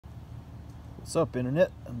What's up,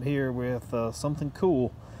 internet? I'm here with something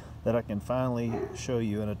cool that I can finally show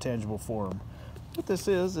you in a tangible form. What this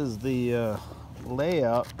is the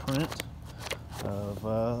layout print of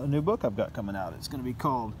a new book I've got coming out. It's going to be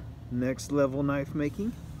called Next Level Knife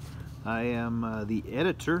Making. I am the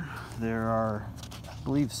editor. There are, I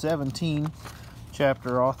believe, 17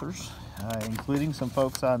 chapter authors, including some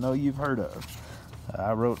folks I know you've heard of.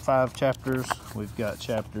 I wrote 5 chapters. We've got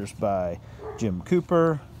chapters by Jim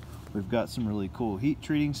Cooper. We've got some really cool heat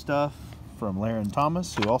treating stuff from Larrin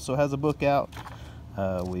Thomas, who also has a book out.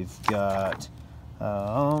 We've got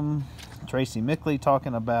Tracy Mickley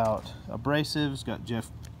talking about abrasives. Got Geoff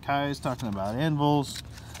Keyes talking about anvils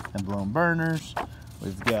and blown burners.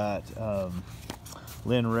 We've got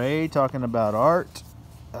Lin Rhea talking about art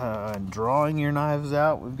and drawing your knives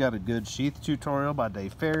out. We've got a good sheath tutorial by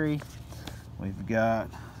Ferry. We've got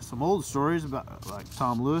some old stories about, like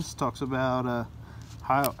Tom Lewis talks about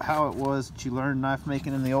how it was that you learned knife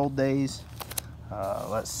making in the old days.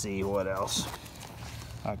 Let's see what else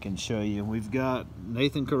I can show you. We've got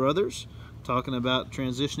Nathan Carothers talking about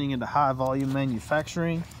transitioning into high volume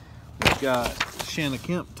manufacturing. We've got Shanna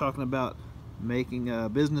Kemp talking about making a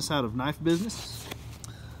business out of knife business.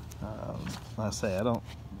 Like I say, I don't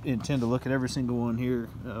intend to look at every single one here.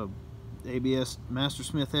 ABS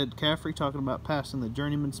Mastersmith Ed Caffrey talking about passing the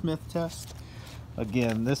Journeyman Smith test.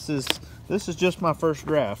 Again, this is just my first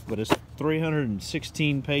draft, but it's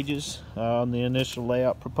 316 pages on the initial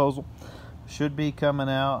layout proposal. Should be coming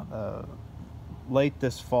out late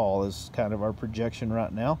this fall is kind of our projection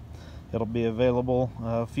right now. It'll be available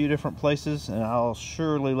a few different places, and I'll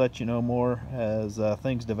surely let you know more as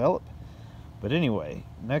things develop. But anyway,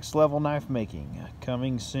 Next Level Knife Making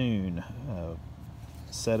coming soon.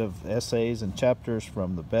 Set of essays and chapters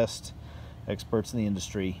from the best experts in the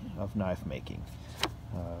industry of knife making.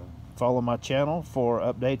 Follow my channel for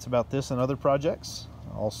updates about this and other projects.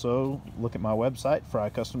 Also, look at my website,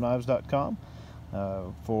 frycustomknives.com,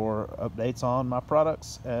 for updates on my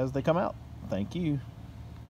products as they come out. Thank you.